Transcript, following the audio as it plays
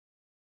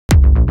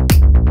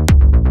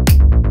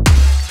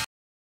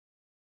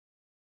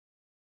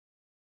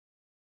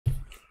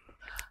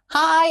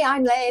Hi,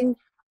 I'm Lynn.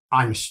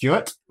 I'm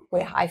Stuart.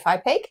 We're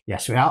HiFi PiG.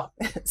 Yes, we are.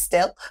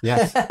 Still.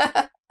 Yes.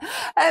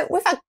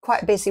 We've had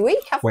quite a busy week,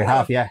 haven't we? We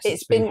have, yes.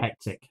 It's been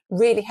hectic.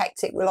 Really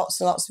hectic with lots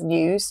and lots of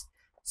news.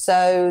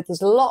 So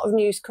there's a lot of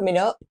news coming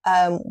up.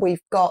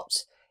 We've got,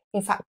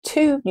 in fact,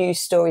 2 news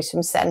stories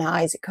from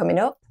Sennheiser coming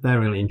up. They're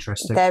really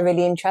interesting. They're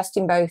really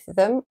interesting, both of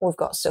them. We've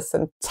got stuff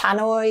from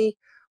Tannoy.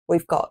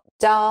 We've got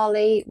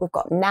Dali. We've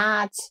got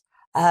NAD.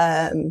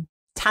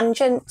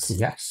 Tangent.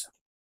 Yes.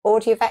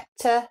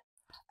 Audiovector.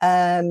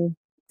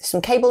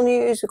 Some cable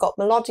news. We've got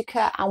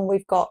Melodica, and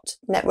we've got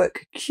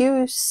Network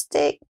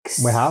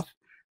Acoustics. We have.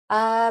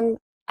 And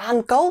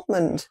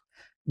Goldmund.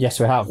 Yes,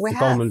 we have. The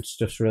Goldmund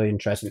stuff's really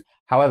interesting.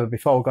 However,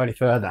 before we go any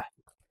further,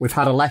 we've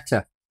had a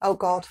letter. Oh,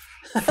 God.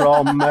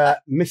 From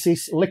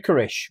Mrs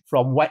Licorice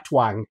from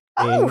Wetwang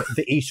in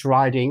the East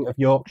Riding of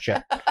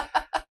Yorkshire.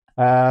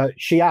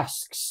 She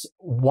asks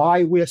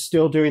why we're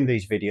still doing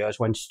these videos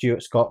when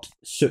Stuart's got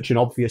such an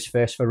obvious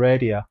face for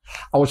radio.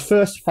 I was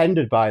first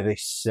offended by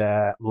this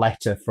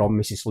letter from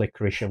Mrs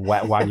Licorice of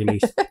Wetwang in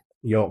East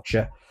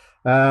Yorkshire.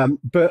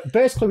 But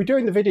basically we're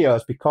doing the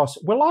videos because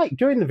we like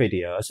doing the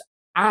videos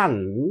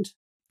and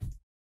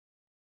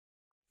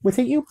we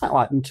think you might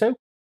like them too.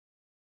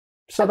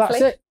 So Hopefully.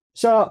 That's it.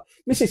 So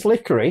Mrs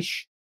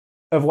Licorice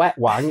of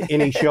Wetwang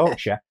in East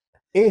Yorkshire,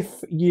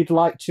 if you'd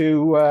like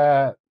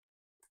to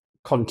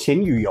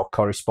continue your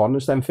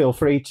correspondence, then feel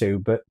free to.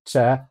 But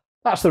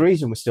that's the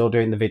reason we're still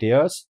doing the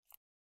videos.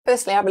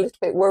 Personally, I'm a little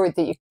bit worried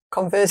that you're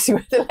conversing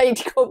with a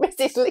lady called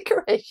Mrs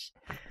Licorice.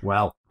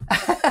 Well,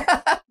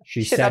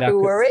 she Should said I be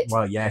worried?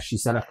 Well, yeah, she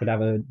said I could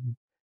have a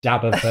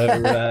dab of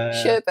her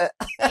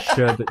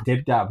sherbet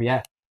dib dab,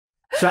 yeah.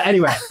 So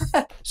anyway,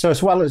 so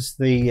as well as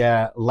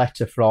the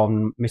letter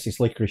from Mrs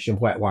Licorice of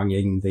Wetwang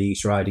in the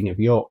East Riding of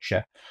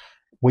Yorkshire,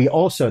 we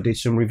also did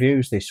some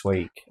reviews this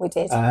week. We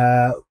did.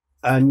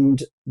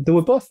 And they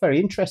were both very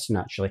interesting,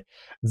 actually.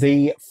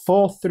 The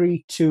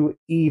 432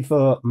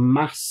 EVO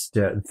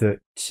Master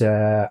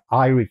that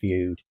I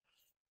reviewed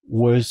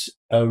was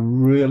a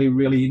really,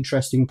 really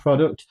interesting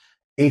product.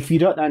 If you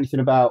don't know anything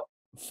about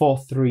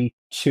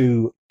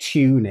 432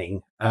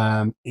 tuning,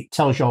 it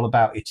tells you all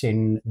about it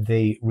in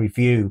the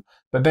review.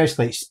 But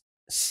basically, it's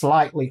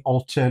slightly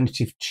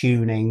alternative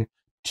tuning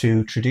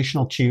to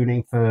traditional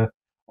tuning for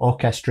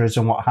orchestras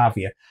and what have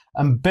you.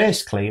 And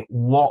basically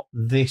what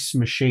this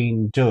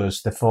machine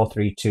does, the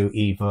 432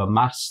 EVO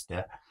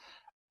Master,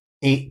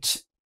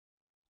 it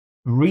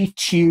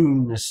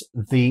retunes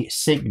the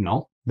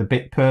signal, the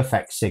bit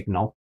perfect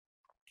signal,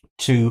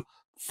 to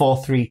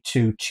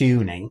 432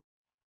 tuning,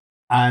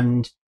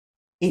 and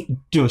it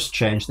does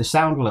change the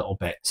sound a little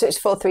bit. So it's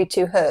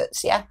 432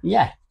 hertz, yeah?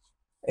 Yeah.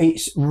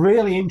 It's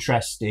really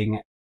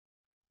interesting,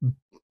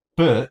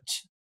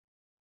 but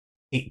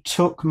it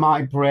took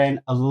my brain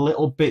a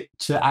little bit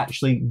to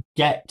actually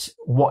get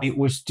what it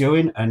was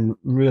doing and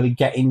really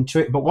get into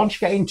it. But once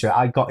you get into it,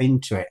 I got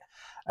into it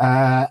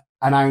and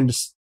I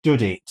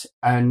understood it.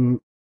 And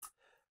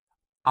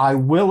I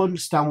will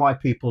understand why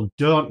people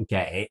don't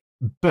get it.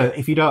 But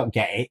if you don't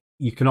get it,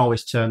 you can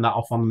always turn that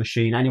off on the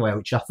machine anyway,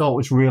 which I thought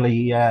was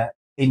really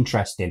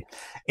interesting.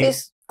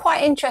 It's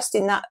quite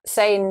interesting that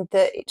saying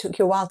that it took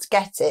you a while to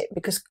get it,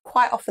 because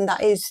quite often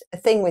that is a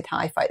thing with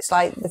hi-fi. It's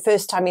like the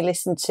first time you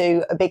listen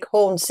to a big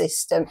horn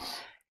system,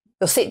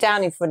 you'll sit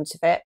down in front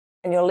of it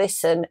and you'll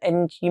listen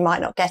and you might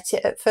not get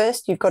it at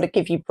first. You've got to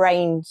give your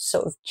brain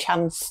sort of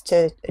chance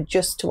to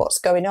adjust to what's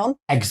going on.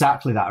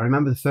 Exactly that. I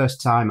remember the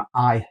first time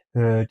I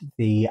heard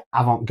the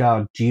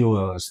avant-garde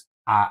duos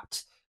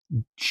at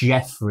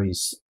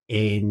Jeffrey's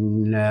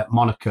in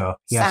Monaco.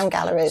 Sound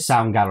galleries.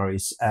 Sound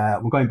galleries.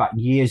 We're going back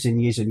years and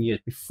years and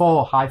years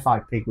before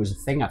HiFi PiG was a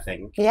thing, I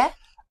think. Yeah.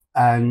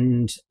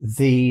 And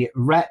the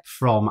rep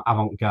from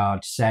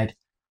Avant-Garde said,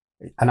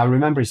 and I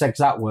remember his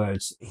exact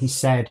words, he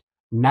said,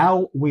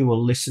 "Now we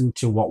will listen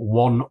to what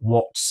 1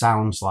 watt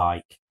sounds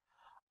like."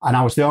 And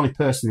I was the only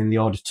person in the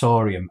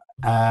auditorium.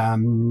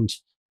 And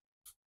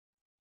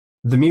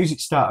the music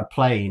started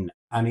playing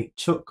and it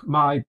took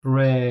my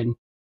brain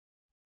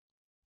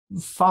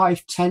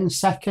 5-10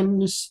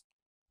 seconds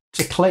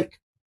to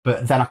click,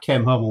 but then I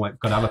came home and went,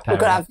 "Got to have a pair."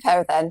 We've got to have a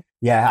pair then.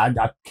 Yeah,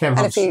 I came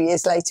home. And a few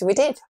years later we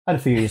did. And a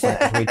few years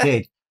later we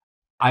did.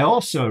 I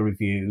also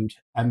reviewed,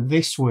 and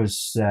this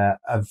was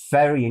a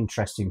very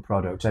interesting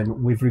product,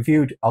 and we've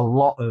reviewed a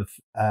lot of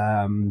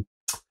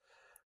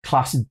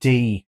Class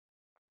D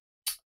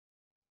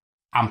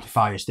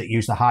amplifiers that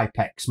use the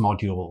HiPEX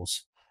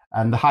modules.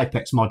 And the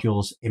HiPEX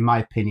modules, in my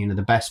opinion, are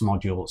the best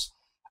modules.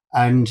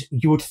 And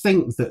you would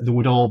think that they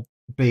would all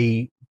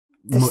be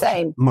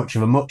much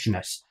of a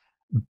muchness,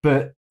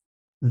 but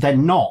they're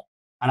not.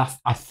 And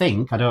I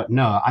think, I don't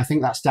know, I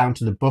think that's down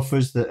to the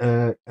buffers that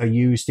are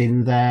used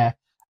in there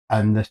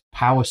and the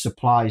power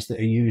supplies that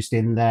are used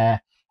in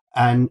there.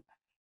 And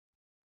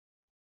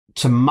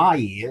to my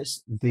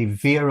ears, the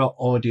Vera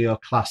Audio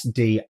Class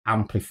D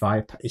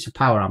amplifier, it's a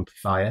power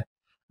amplifier,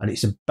 and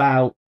it's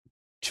about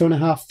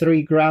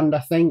 2.5–3 grand, I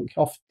think,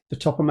 off the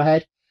top of my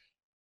head.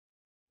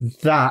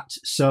 That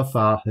so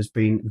far has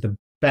been the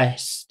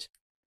best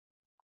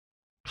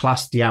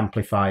Class D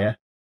amplifier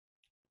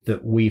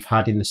that we've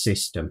had in the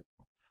system.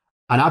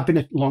 And I've been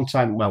a long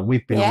time, well,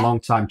 we've been a long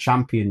time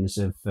champions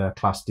of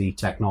Class D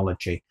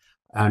technology.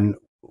 And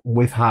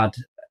we've had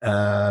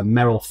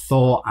Merrill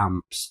Thor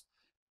amps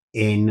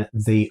in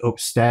the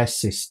upstairs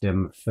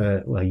system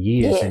for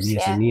years and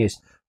years and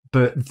years.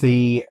 But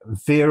the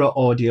Vera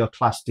Audio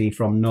Class D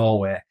from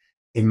Norway,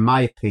 in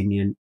my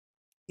opinion,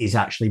 is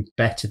actually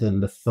better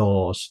than the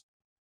Thors.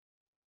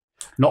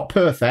 Not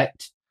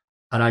perfect,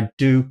 and I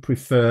do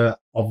prefer,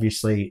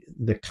 obviously,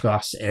 the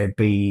Class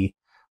AB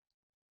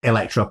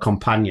Electro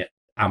Companion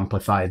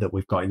amplifier that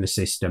we've got in the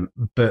system.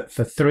 But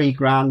for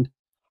 £3,000,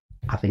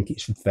 I think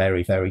it's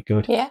very, very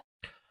good. Yeah.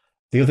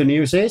 The other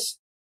news is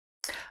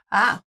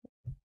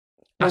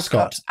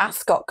Ascot.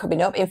 Ascot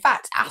coming up. In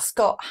fact,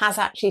 Ascot has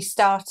actually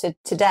started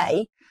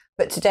today,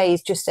 but today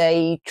is just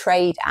a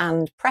trade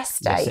and press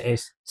day. Yes, it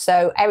is.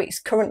 So Eric's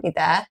currently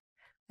there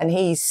and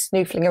he's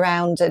snoofling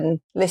around and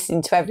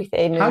listening to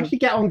everything. How did he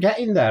get on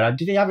getting there?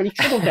 Did he have any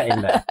trouble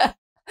getting there?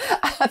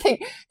 I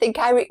think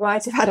Eric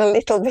might have had a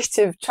little bit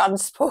of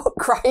transport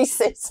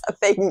crisis, I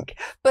think,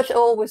 but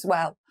all was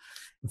well.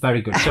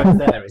 Very good. So he's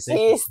there, is he?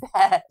 He is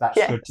there.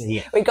 That's good to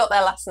hear. We got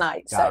there last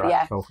night, so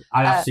yeah. Cool.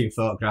 I have seen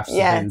photographs of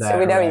him there. So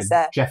we know he's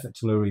there. Jeff at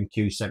Tellurium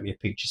Q sent me a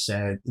picture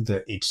saying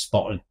that he'd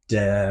spotted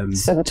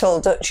some tall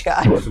Dutch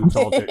guy. Some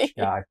tall Dutch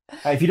guy.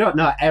 If you don't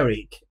know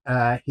Eric,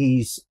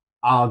 he's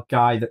our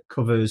guy that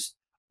covers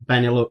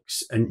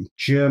Benelux and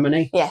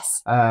Germany.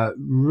 Yes.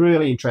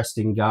 Really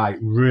interesting guy,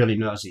 really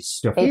knows his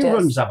stuff. He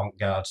runs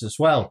avant-gardes as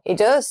well. He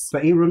does.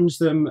 But he runs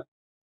them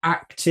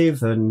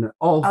active and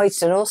he's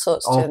done all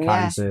sorts all to them,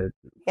 kinds of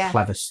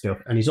clever stuff.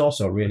 And he's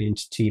also really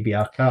into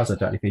TBR cars. I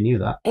don't know if you knew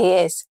that. He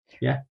is.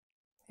 Yeah.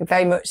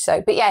 Very much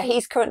so. But yeah,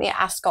 he's currently at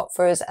Ascot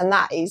for us, and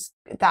that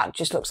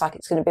just looks like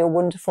it's going to be a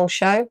wonderful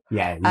show.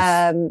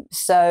 Yeah.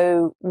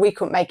 So we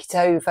couldn't make it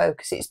over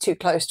because it's too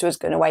close to us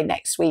going away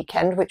next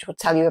weekend, which we'll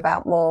tell you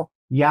about more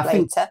later. I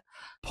think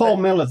Paul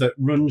Miller that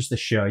runs the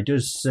show,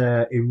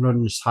 he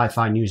runs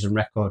Hi-Fi News and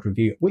Record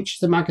Review, which is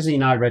the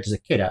magazine I read as a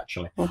kid,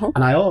 actually.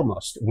 And I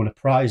almost won a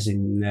prize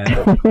in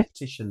the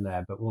competition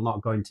there, but we'll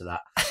not go into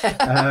that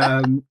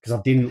because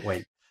I didn't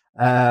win.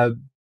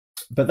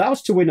 But that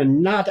was to win a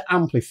NAD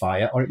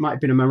amplifier, or it might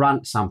have been a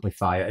Marantz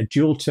amplifier, a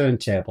dual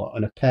turntable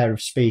and a pair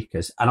of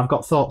speakers. And I've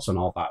got thoughts on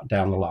all that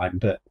down the line,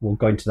 but we'll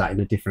go into that in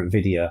a different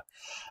video.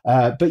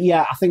 But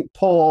yeah, I think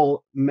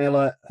Paul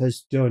Miller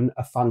has done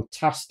a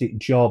fantastic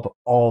job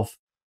of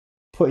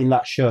putting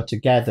that show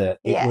together.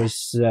 It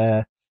was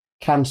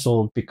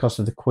cancelled because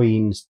of the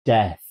Queen's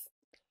death.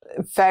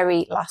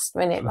 Very last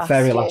minute.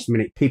 Last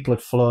minute. People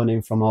had flown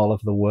in from all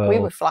over the world. We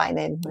were flying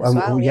in as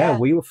well. Yeah,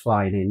 we were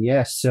flying in.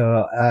 Yeah,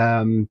 so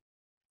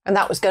and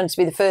that was going to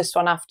be the first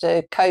one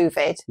after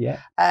COVID.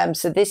 Yeah.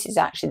 So this is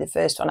actually the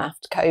first one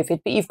after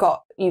COVID. But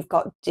you've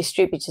got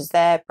distributors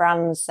there,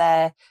 brands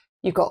there.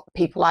 You've got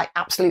people like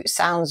Absolute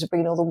Sounds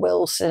bringing all the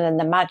Wilson and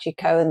the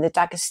Magico and the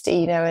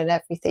D'Agostino and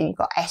everything. You've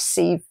got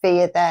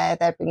SCV there.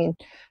 They're bringing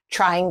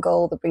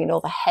Triangle. They're bringing all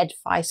the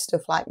Head-Fi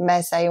stuff like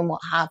Meze and what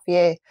have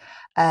you.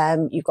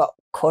 You've got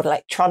Chord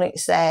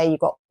Electronics there. You've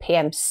got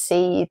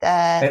PMC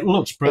there. It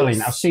looks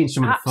brilliant. I've seen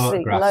some of the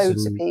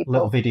photographs and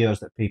little videos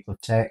that people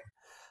have taken.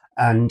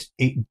 And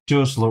it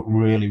does look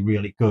really,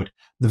 really good.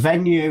 The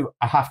venue,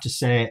 I have to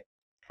say,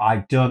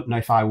 I don't know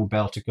if I will be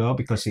able to go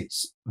because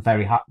it's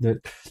very high. There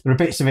are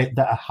bits of it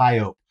that are high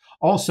up.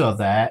 Also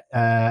there,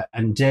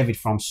 and David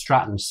from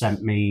Stratton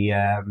sent me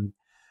a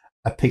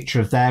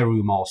picture of their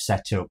room all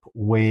set up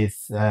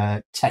with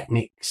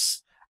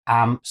Technics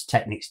amps,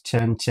 Technics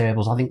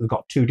turntables. I think they've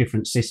got 2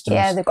 different systems.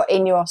 Yeah, they've got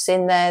Ineos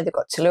in there. They've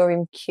got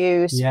Tellurium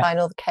Q supplying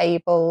all the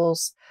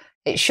cables.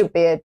 It should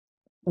be a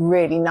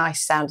really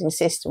nice sounding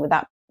system with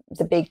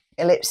the big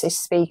ellipsis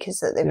speakers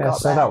that they've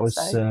got there. That was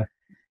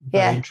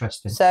very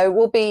interesting. So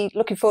we'll be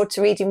looking forward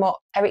to reading what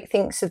Eric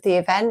thinks of the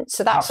event.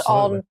 So that's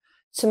on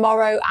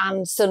tomorrow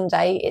and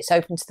Sunday. It's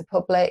open to the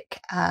public.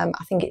 I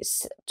think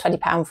it's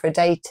 £20 for a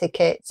day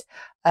ticket.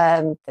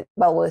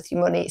 Well worth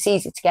your money. It's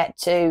easy to get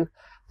to.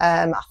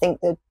 I think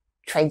the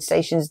train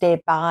station's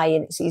nearby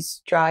and it's easy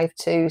to drive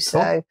to.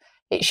 So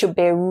it should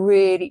be a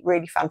really,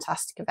 really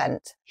fantastic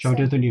event. Shall we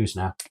do the news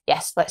now?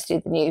 Yes, let's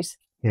do the news.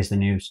 Here's the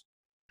news.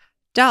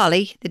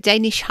 Dali, the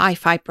Danish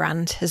hi-fi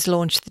brand, has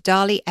launched the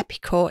Dali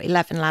Epicor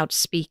 11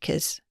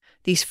 loudspeakers.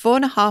 These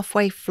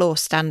 4.5-way floor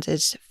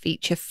standards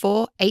feature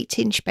 4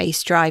 8-inch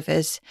bass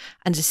drivers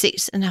and a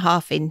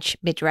 6.5-inch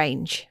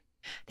mid-range.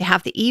 They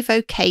have the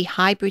EVO K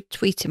hybrid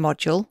tweeter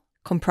module,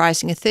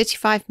 comprising a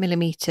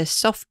 35mm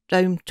soft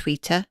dome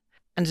tweeter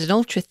and an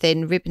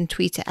ultra-thin ribbon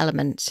tweeter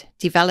element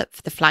developed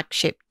for the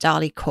flagship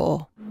Dali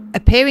Core.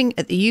 Appearing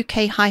at the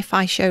UK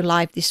HiFi Show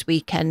live this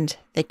weekend,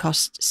 they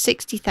cost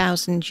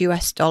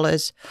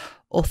 $60,000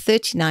 or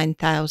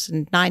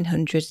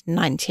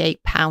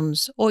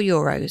 £39,998 or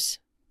euros.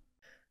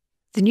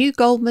 The new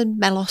Goldmund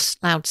Melos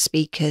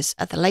loudspeakers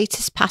are the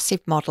latest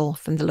passive model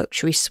from the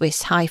luxury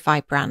Swiss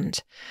hi-fi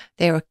brand.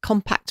 They are a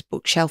compact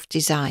bookshelf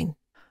design.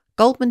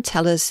 Goldmund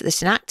tell us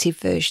that an active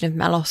version of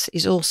Melos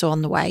is also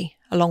on the way,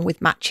 along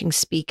with matching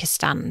speaker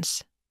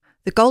stands.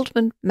 The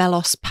Goldmund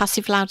Melos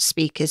passive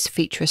loudspeakers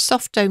feature a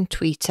soft dome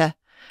tweeter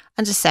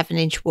and a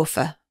 7-inch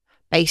woofer.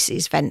 Bass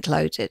is vent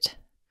loaded.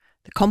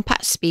 The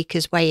compact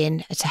speakers weigh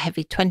in at a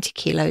heavy 20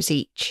 kilos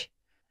each.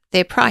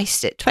 They are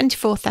priced at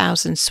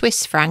 24,000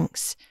 Swiss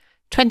francs,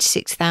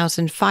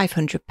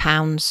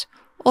 £26,500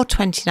 or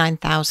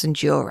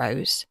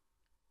 €29,000.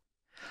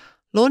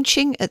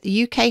 Launching at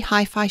the UK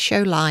HiFi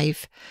Show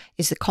Live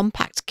is the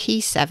compact Key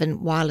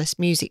 7 wireless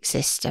music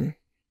system.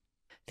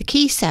 The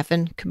Key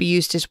 7 can be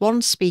used as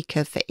one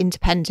speaker for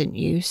independent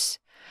use,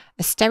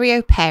 a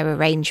stereo pair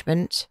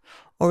arrangement,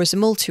 or as a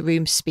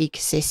multi-room speaker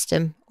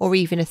system, or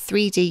even a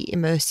 3D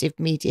immersive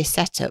media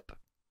setup.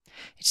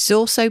 It has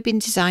also been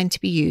designed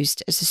to be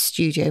used as a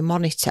studio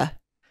monitor.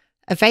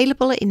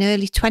 Available in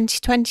early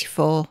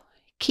 2024,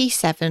 Key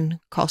 7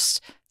 costs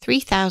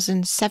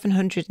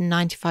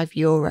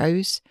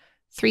 €3,795,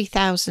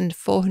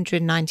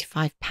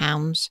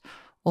 £3,495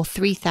 or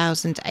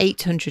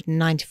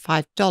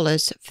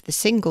 $3,895 for the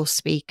single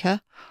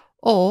speaker,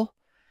 or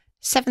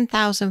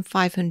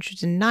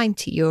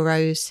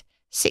 €7,590,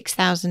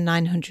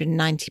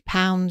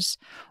 £6,990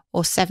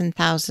 or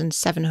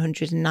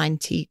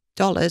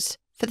 $7,790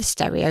 for the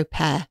stereo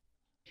pair.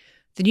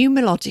 The new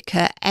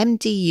Melodica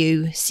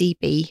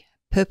MDU-CB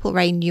Purple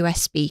Rain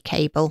USB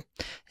cable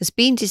has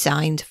been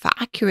designed for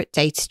accurate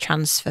data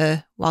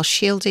transfer while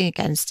shielding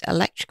against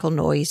electrical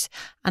noise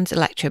and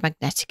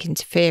electromagnetic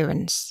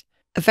interference.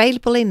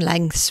 Available in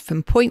lengths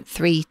from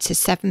 0.3 to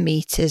 7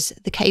 metres,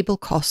 the cable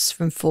costs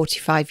from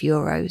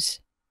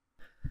 €45.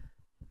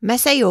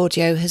 Meze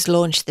Audio has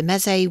launched the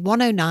Meze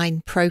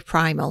 109 Pro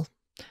Primal,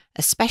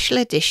 a special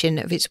edition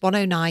of its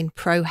 109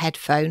 Pro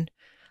headphone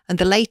and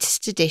the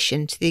latest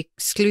addition to the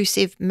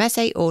exclusive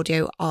Meze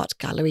Audio Art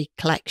Gallery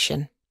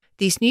collection.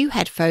 These new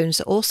headphones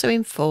also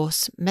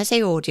enforce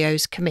Meze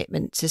Audio's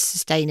commitment to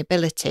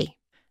sustainability.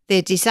 They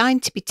are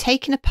designed to be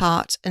taken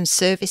apart and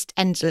serviced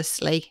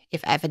endlessly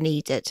if ever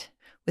needed.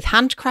 With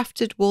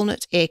handcrafted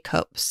walnut ear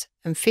cups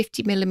and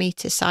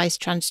 50mm size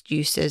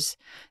transducers,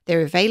 they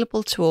are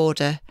available to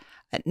order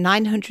at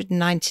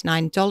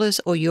 $999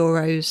 or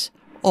euros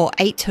or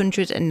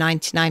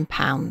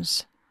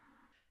 £899.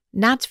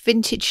 NAD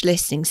Vintage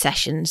Listening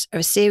Sessions are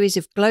a series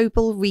of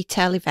global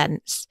retail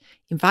events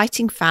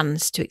inviting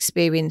fans to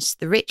experience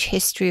the rich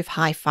history of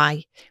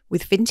hi-fi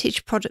with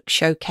vintage product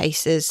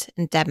showcases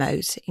and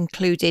demos,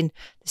 including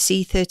the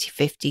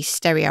C3050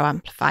 stereo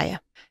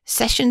amplifier.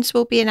 Sessions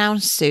will be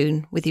announced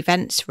soon, with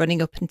events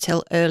running up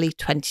until early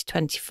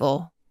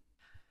 2024.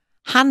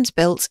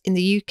 Hand-built in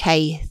the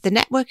UK, the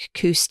Network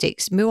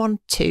Acoustics Muon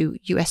 2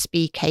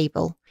 USB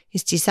cable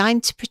is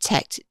designed to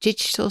protect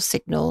digital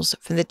signals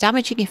from the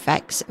damaging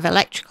effects of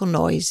electrical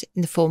noise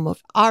in the form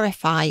of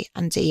RFI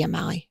and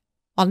EMI.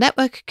 While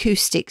Network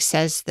Acoustics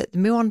says that the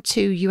Muon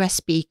 2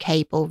 USB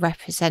cable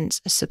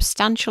represents a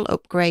substantial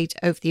upgrade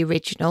over the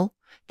original,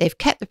 they've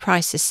kept the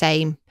price the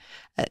same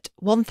at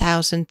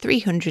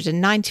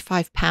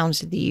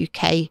 £1,395 in the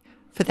UK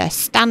for their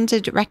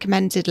standard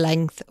recommended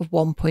length of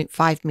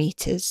 1.5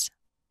 metres.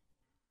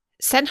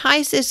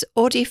 Sennheiser's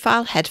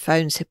Audiophile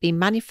headphones have been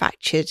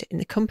manufactured in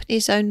the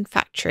company's own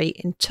factory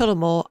in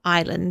Tullamore,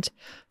 Ireland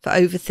for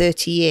over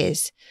 30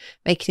 years,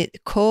 making it the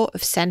core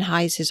of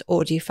Sennheiser's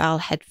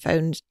Audiophile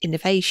headphones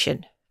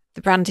innovation.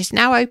 The brand is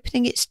now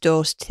opening its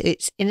doors to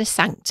its inner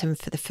sanctum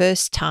for the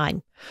first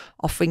time,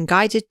 offering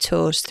guided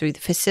tours through the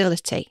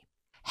facility.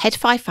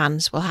 HiFi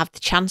fans will have the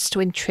chance to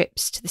win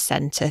trips to the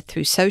centre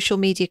through social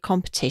media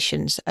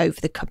competitions over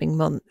the coming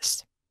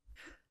months.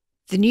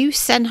 The new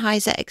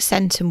Sennheiser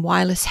Accentum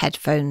wireless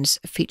headphones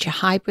feature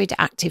hybrid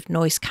active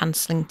noise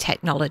cancelling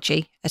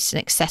technology at an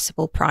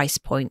accessible price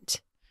point.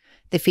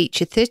 They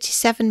feature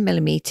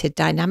 37mm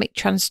dynamic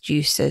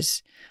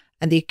transducers,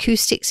 and the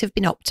acoustics have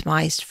been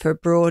optimised for a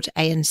broad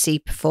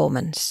ANC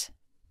performance.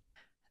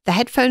 The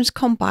headphones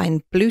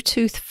combine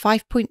Bluetooth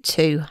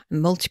 5.2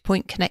 and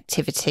multi-point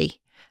connectivity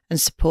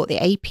and support the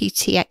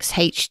aptX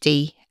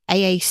HD,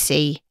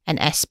 AAC and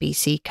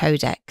SBC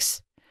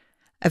codecs.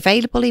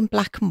 Available in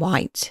black and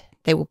white,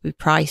 they will be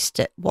priced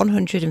at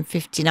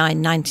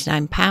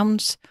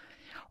 £159.99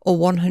 or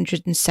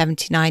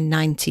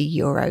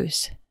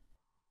 €179.90.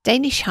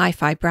 Danish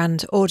hi-fi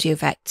brand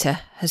Audiovector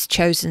has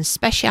chosen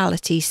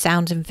Speciality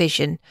Sound and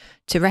Vision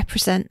to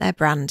represent their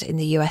brand in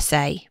the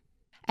USA.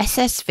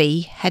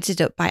 SSV, headed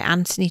up by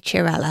Anthony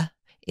Chiarella,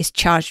 is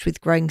charged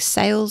with growing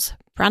sales,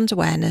 brand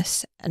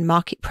awareness and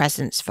market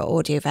presence for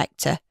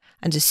Audiovector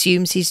and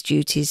assumes his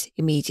duties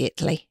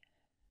immediately.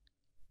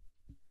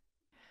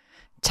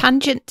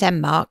 Tangent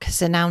Denmark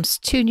has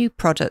announced 2 new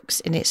products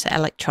in its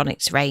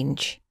electronics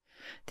range,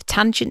 the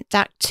Tangent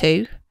DAC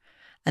 2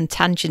 and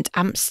Tangent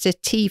Amster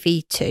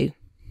TV2.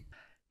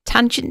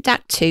 Tangent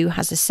DAC 2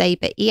 has a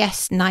Sabre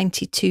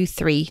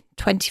ES923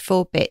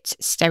 24-bit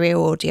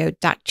stereo audio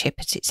DAC chip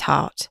at its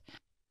heart.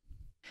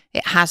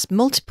 It has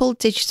multiple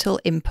digital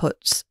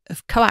inputs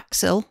of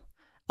coaxial,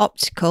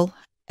 optical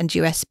and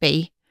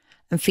USB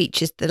and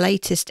features the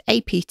latest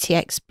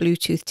aptX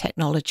Bluetooth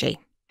technology.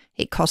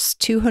 It costs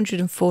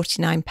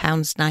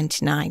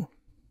 £249.99.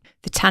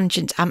 The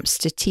Tangent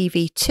Amster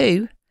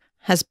TV2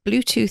 has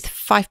Bluetooth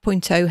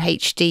 5.0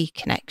 HD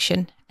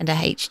connection and a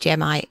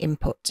HDMI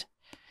input.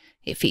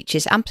 It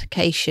features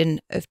amplification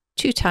of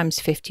 2 times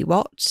 50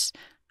 watts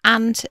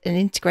and an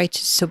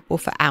integrated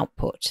subwoofer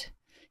output.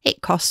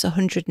 It costs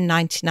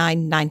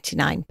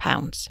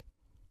 £199.99.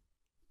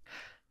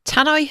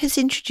 Tannoy has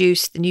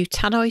introduced the new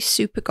Tannoy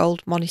Super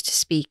Gold monitor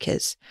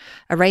speakers,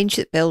 a range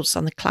that builds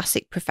on the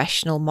classic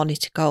professional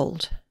monitor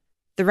Gold.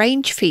 The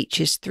range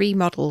features 3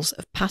 models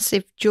of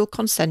passive dual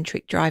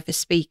concentric driver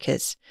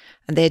speakers,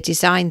 and they are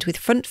designed with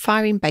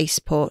front-firing bass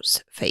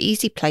ports for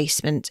easy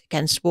placement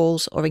against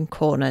walls or in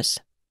corners.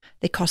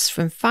 They cost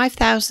from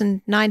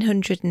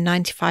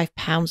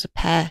 £5,995 a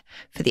pair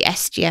for the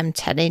SGM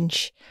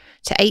 10-inch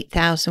to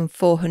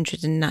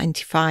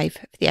 £8,495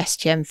 for the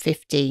SGM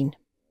 15.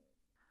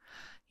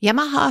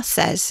 Yamaha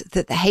says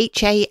that the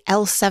HA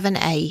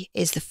L7A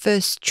is the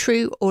first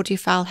true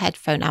audiophile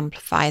headphone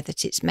amplifier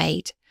that it's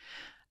made,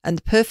 and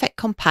the perfect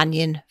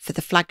companion for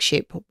the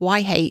flagship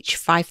YH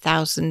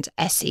 5000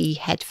 SE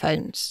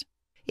headphones.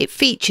 It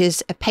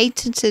features a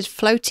patented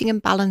floating and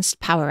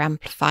balanced power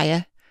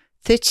amplifier,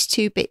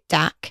 32-bit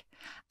DAC,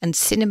 and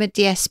Cinema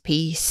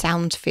DSP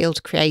sound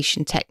field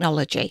creation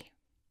technology.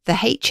 The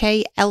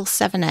HA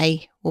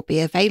L7A will be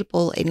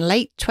available in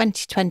late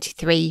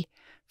 2023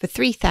 for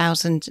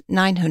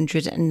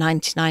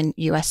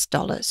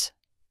 $3,999.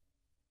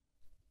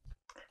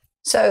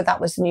 So that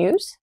was the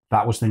news.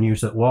 That was the news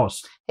that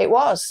was. It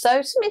was.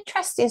 So some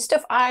interesting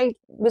stuff. I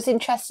was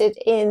interested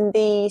in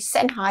the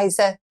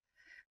Sennheiser,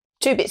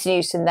 2 bits of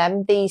news from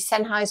them. The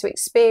Sennheiser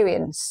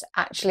experience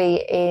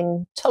actually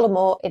in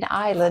Tullamore in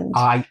Ireland.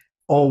 I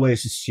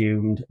always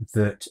assumed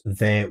that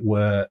they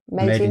were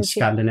made in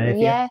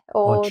Scandinavia, yeah,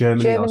 or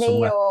Germany or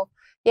somewhere.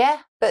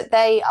 But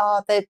they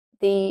are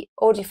the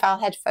audiophile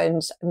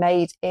headphones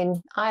made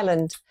in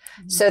Ireland.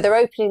 So they're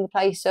opening the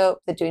place up,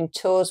 they're doing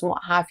tours and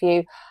what have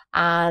you.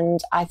 And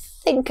I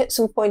think at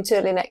some point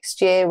early next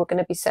year, we're going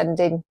to be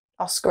sending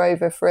Oscar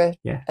over for a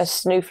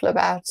snoofle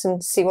about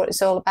and see what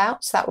it's all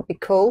about. So that would be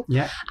cool.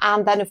 Yeah.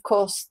 And then, of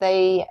course,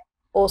 they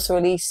also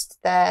released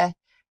their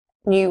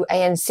new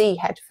ANC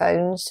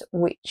headphones,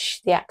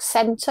 which the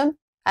Accentum,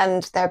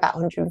 and they're about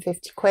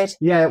 150 quid.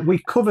 Yeah, we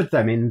covered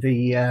them in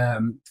the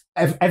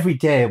every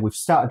day. We've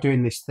started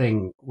doing this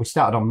thing. We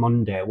started on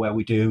Monday where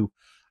we do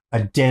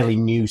a daily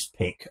news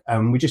pick,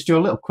 and we just do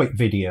a little quick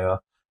video.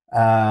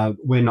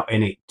 We're not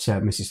in it,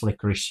 Mrs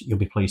Licorice, you'll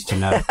be pleased to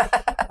know.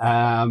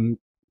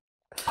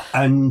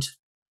 And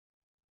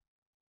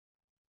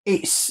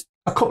it's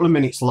a couple of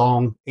minutes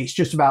long. It's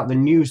just about the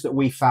news that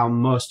we found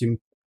most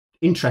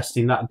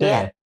interesting that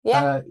day.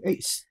 Yeah.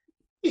 It's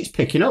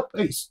picking up.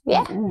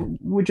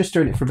 We're just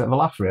doing it for a bit of a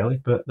laugh, really.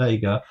 But there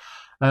you go.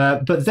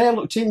 But they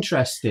looked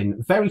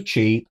interesting. Very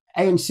cheap.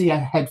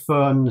 ANC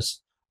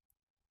headphones.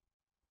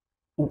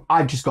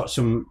 I've just got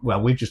some.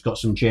 Well, we've just got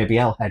some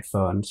JBL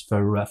headphones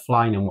for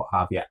flying and what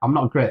have you. I'm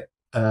not a great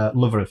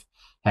lover of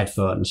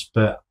headphones,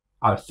 but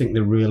I think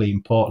they're really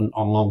important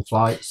on long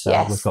flights. So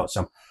we've got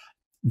some.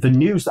 The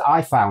news that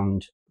I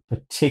found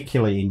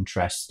particularly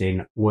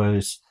interesting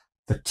was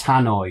the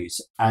Tannoys,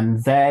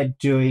 and they're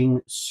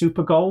doing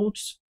super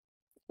golds.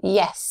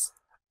 Yes.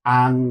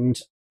 And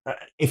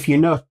if you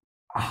know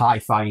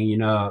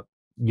HiFi,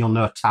 you'll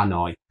know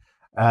Tannoy.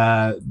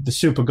 The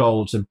super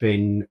golds have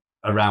been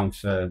around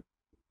for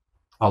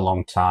a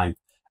long time.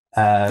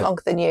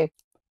 Longer than you.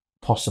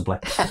 Possibly.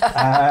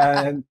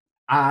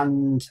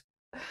 And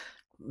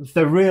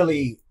they're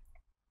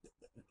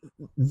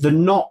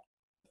not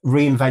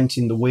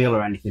reinventing the wheel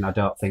or anything, I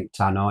don't think,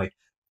 Tannoy.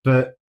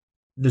 But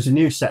there's a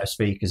new set of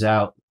speakers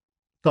out.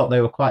 Thought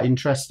they were quite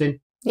interesting.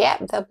 Yeah,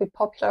 they'll be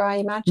popular, I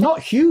imagine.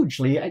 Not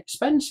hugely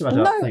expensive, I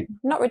don't think.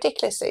 Not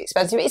ridiculously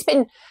expensive.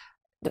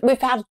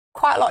 We've had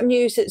quite a lot of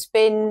news that's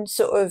been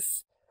sort of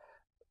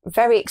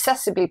very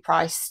accessibly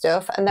priced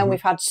stuff, and then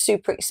we've had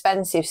super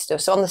expensive stuff.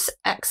 So on the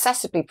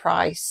accessibly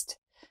priced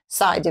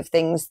side of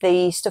things,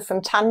 the stuff from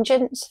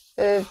Tangent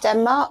of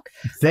Denmark.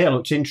 They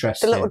looked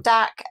interesting. The little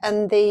DAC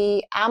and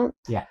the amp.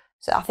 Yeah.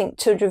 So I think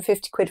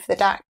 250 quid for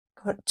the DAC,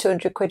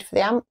 200 quid for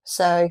the amp.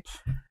 So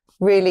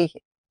really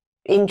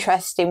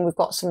interesting. We've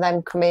got some of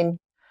them coming.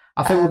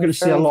 I think we're going to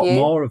see a lot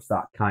more of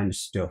that kind of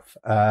stuff.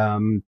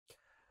 I'm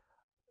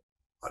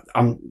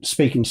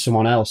speaking to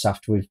someone else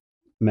after we've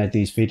made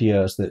these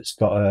videos that's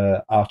got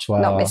a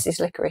R2R. Not Mrs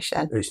Licorice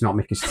then. It's not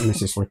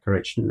Mrs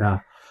Licorice, no.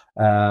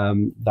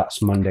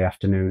 That's Monday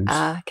afternoons.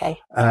 Okay.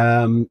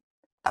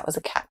 That was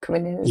a cat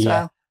coming in as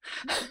well.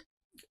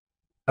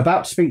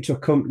 About to speak to a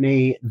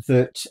company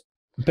that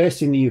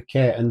based in the UK,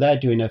 and they're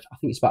doing I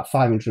think it's about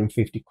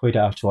 550 quid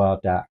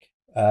R2R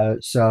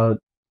DAC. So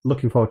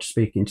looking forward to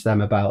speaking to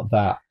them about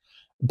that.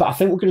 But I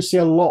think we're going to see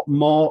a lot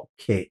more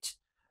kit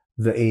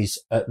that is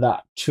at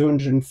that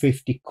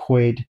 250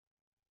 quid,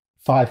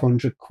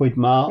 500 quid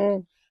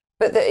mark.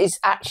 But that is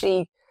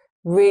actually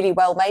really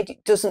well made.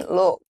 It doesn't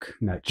look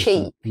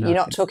cheap. No. You're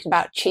not talking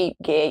about cheap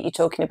gear. You're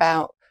talking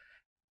about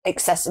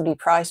accessibly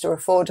priced or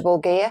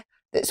affordable gear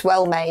that's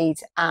well made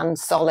and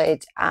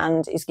solid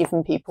and is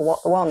giving people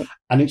what they want.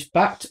 And it's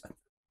backed.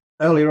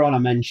 earlier on I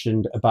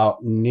mentioned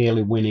about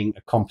nearly winning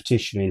a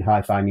competition in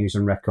Hi-Fi News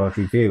and Record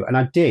Review, and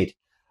I did.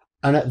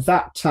 And at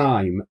that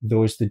time, there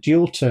was the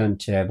dual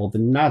turntable, the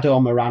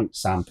Nado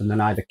Marantz amp, and then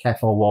either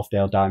Kef or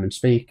Wharfedale Diamond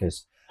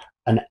speakers.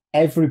 And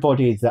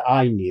everybody that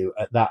I knew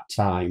at that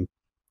time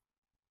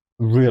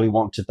really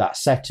wanted that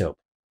setup.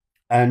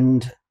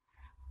 And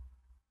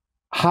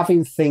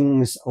having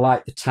things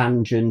like the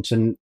Tangent,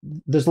 and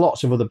there's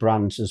lots of other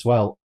brands as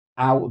well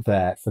out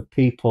there for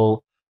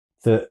people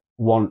that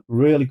want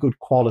really good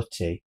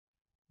quality,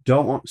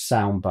 don't want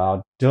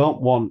soundbar, don't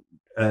want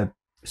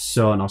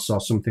Sonos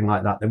or something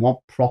like that. They want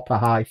proper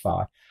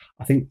hi-fi.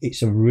 I think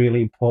it's a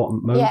really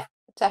important move. Yeah,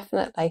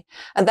 definitely.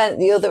 And then at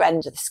the other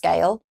end of the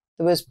scale,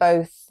 there was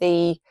both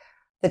the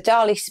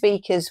Dali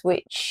speakers,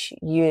 which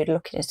you're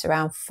looking at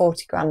around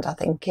 40 grand, I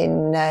think,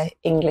 in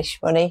English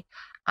money,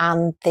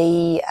 and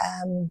the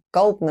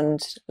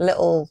Goldmund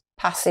little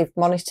passive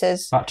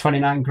monitors. About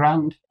 29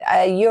 grand?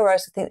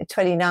 Euros, I think they're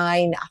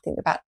 29, I think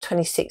about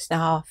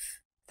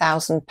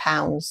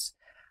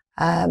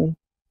 £26,500.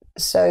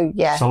 So,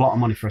 yeah. It's a lot of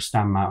money for a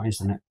stand mount,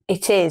 isn't it?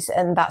 It is,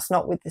 and that's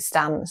not with the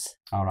stands.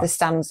 All right. The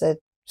stands are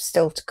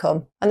still to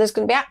come. And there's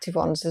going to be active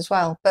ones as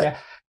well. But yeah.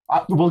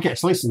 We'll get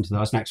to listen to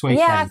those next week.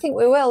 Yeah, then. I think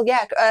we will.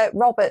 Yeah,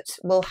 Robert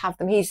will have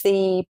them. He's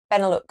the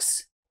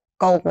Benelux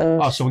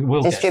Goldmund so we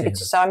will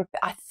distributor. So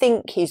I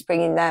think he's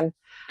bringing them.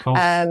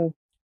 Cool.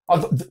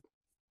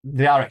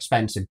 They are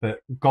expensive,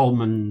 but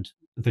Goldmund,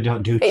 they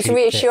don't do it's cheap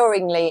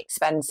reassuringly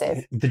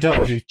expensive. They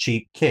don't do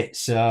cheap kits.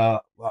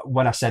 So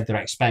when I said they're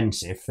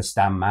expensive for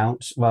stand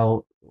mounts,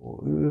 well...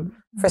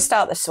 For a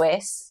start, the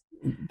Swiss.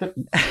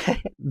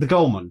 The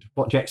Goldmund,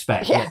 what do you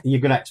expect? Yeah.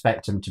 You're going to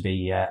expect them to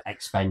be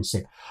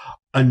expensive.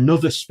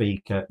 Another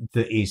speaker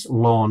that is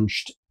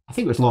launched, I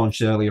think it was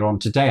launched earlier on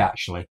today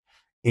actually,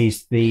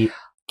 is the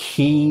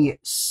Key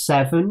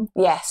 7.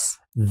 Yes.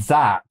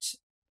 That,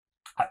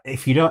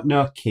 if you don't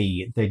know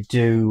Key, they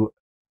do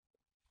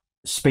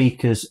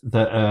speakers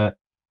that are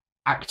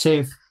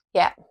active.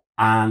 Yeah.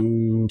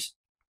 And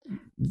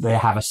they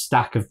have a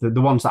stack of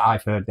the ones that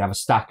I've heard, they have a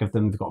stack of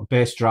them. They've got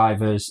bass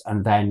drivers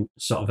and then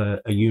sort of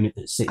a unit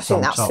that sits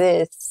on top. I think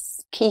that's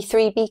the Key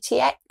 3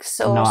 BTX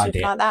or no something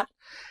idea. like that.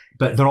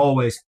 But they're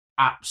always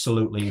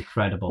absolutely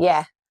incredible.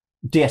 Yeah.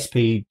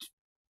 DSP.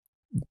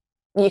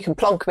 You can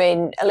plonk them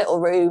in a little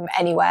room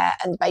anywhere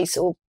and the bass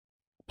will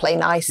play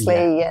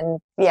nicely and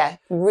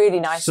really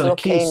nice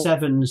looking. So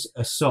the Key 7s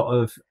are sort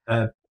of...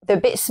 they're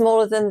a bit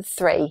smaller than the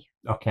 3.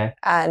 Okay.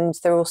 And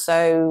they're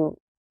also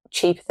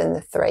cheaper than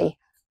the 3.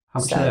 How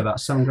much are they? About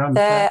 £7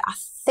 I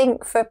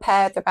think for a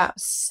pair, they're about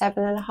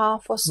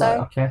 7.5 or so.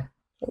 Right, okay.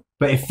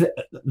 But if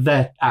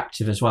they're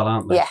active as well,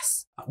 aren't they?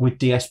 Yes. With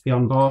DSP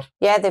on board?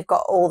 Yeah, they've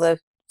got all the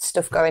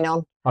stuff going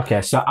on.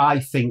 Okay, so I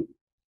think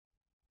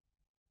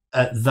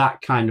at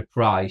that kind of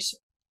price,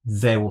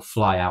 they will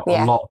fly out.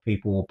 Yeah. A lot of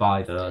people will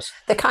buy those.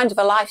 They're kind of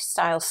a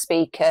lifestyle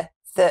speaker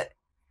that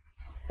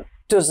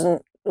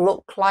doesn't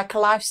look like a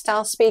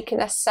lifestyle speaker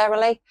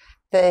necessarily.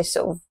 They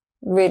sort of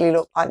really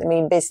look like they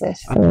mean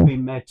business. And they've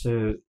been made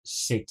to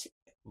sit,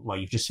 well,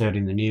 you've just heard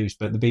in the news,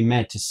 but they've been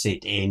made to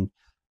sit in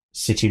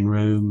sitting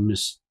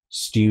rooms,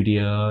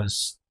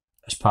 studios,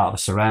 as part of a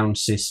surround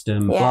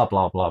system, blah,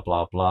 blah, blah,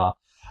 blah, blah.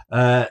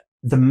 The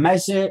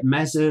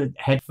Meze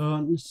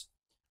Headphones,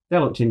 they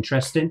looked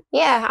interesting.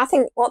 Yeah, I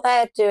think what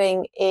they're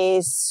doing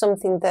is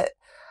something that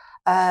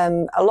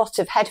a lot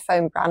of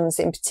headphone brands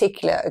in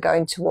particular are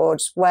going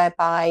towards,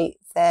 whereby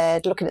they're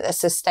looking at their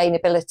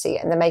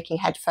sustainability and they're making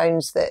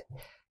headphones that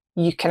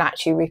you can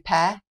actually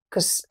repair,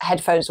 because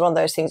headphones are one of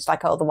those things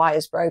like, oh, the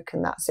wire's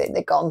broken, that's it,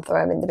 they're gone,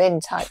 throw them in the bin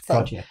type thing.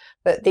 Gotcha.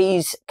 But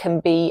these can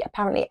be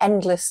apparently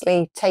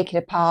endlessly taken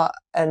apart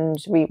and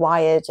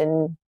rewired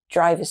and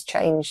drivers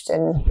changed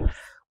and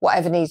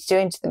whatever needs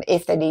doing to them,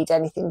 if they need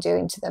anything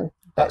doing to them.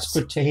 That's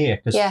good to hear,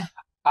 because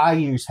I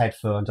use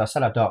headphones. I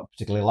said I don't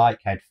particularly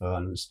like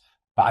headphones,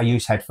 but I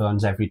use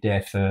headphones every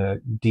day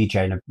for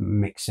DJing and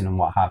mixing and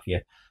what have you.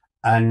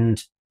 And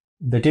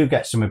they do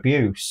get some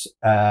abuse,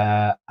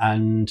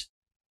 and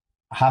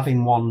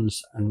having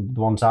ones, and the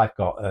ones I've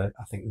got, I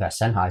think they're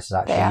Sennheisers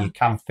actually.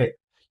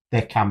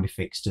 They can be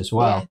fixed as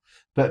well. Yeah.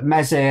 But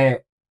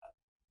Meze,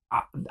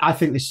 I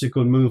think this is a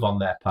good move on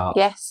their part.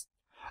 Yes.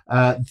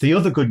 The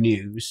other good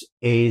news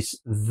is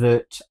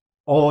that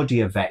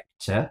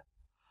Audiovector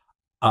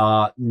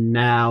are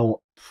now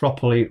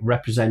properly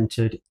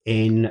represented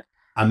in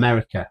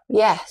America.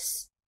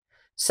 Yes.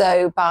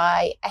 So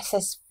by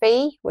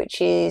SSV,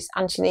 which is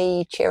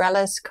Anthony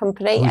Chiarella's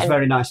company. He's a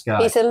very nice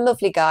guy. He's a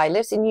lovely guy,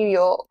 lives in New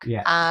York.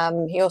 Yeah.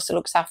 He also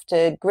looks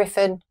after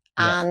Griffin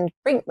and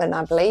Brinkman,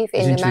 I believe,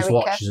 he's in into America. His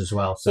watches as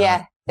well. So.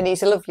 Yeah, and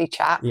he's a lovely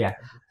chap. Yeah.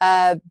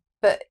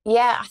 But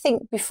yeah, I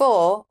think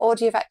before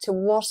Audiovector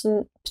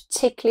wasn't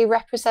particularly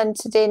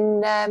represented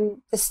in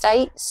the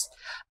States.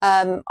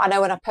 I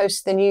know when I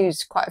posted the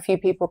news, quite a few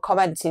people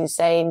commenting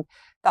saying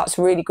that's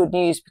really good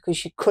news,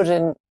 because you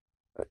couldn't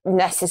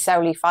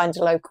necessarily find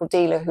a local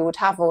dealer who would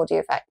have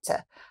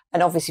Audiovector.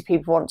 and obviously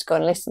people want to go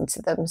and listen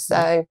to them.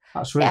 So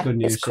that's really good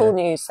news. It's cool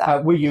news.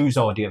 That. We use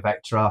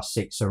Audiovector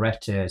R6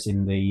 Aretes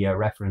in the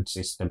reference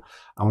system,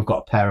 and we've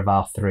got a pair of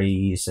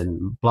R3s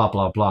and blah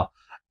blah blah,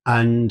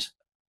 and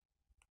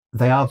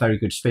they are very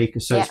good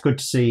speakers. So it's good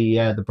to see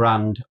the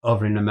brand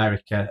over in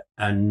America,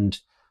 and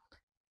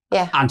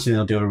Anthony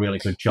will do a really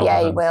good job.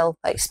 Yeah, he will.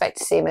 I expect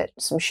to see him at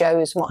some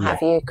shows and what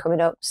have you coming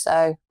up.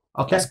 So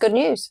that's good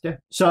news. Yeah.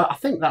 So I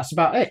think that's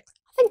about it.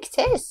 I think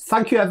it is.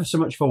 Thank you ever so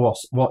much for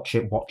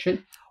watching.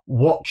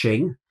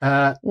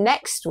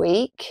 Next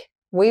week,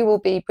 we will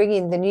be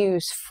bringing the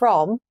news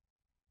from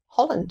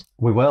Holland.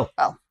 We will.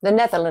 Well, the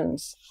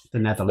Netherlands. The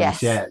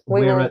Netherlands, yes,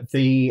 We're at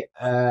the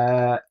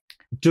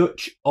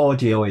Dutch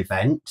audio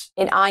event.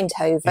 In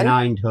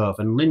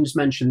Eindhoven. Lynn's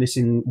mentioned this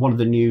in one of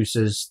the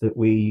newses that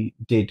we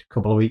did a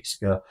couple of weeks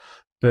ago.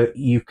 But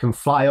you can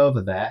fly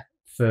over there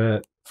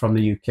from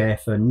the UK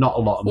for not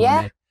a lot of money.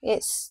 Yeah,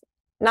 it's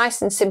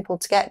nice and simple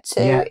to get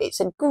to. Yeah. It's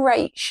a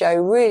great show,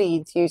 really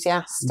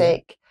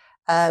enthusiastic,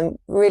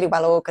 really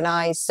well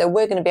organised. So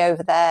we're going to be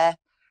over there.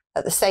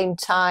 At the same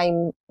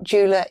time,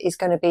 Jula is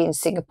going to be in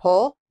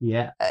Singapore.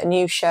 Yeah. At a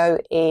new show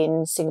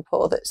in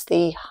Singapore that's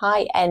the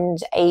high-end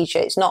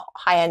Asia. It's not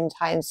high-end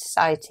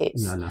society.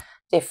 It's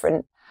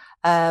different.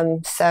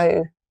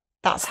 So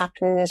that's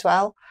happening as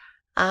well.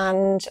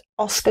 And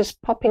Oscar's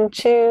popping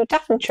to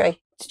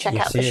Daventry to check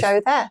out the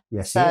show there.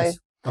 Yes, so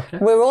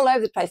we're all over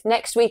the place.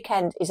 Next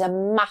weekend is a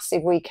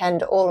massive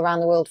weekend all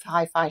around the world for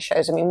hi-fi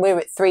shows. I mean, we're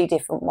at 3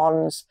 different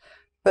ones,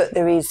 but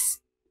there is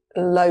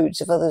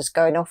loads of others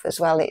going off as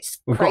well. It's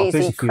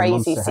crazy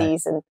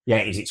season. Yeah,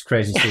 it is. It's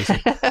crazy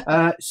season.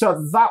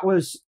 So that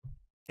was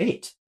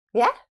it.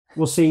 Yeah.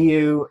 We'll see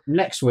you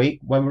next week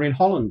when we're in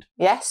Holland.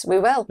 Yes, we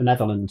will. The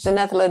Netherlands.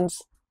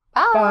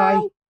 Bye.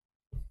 Bye.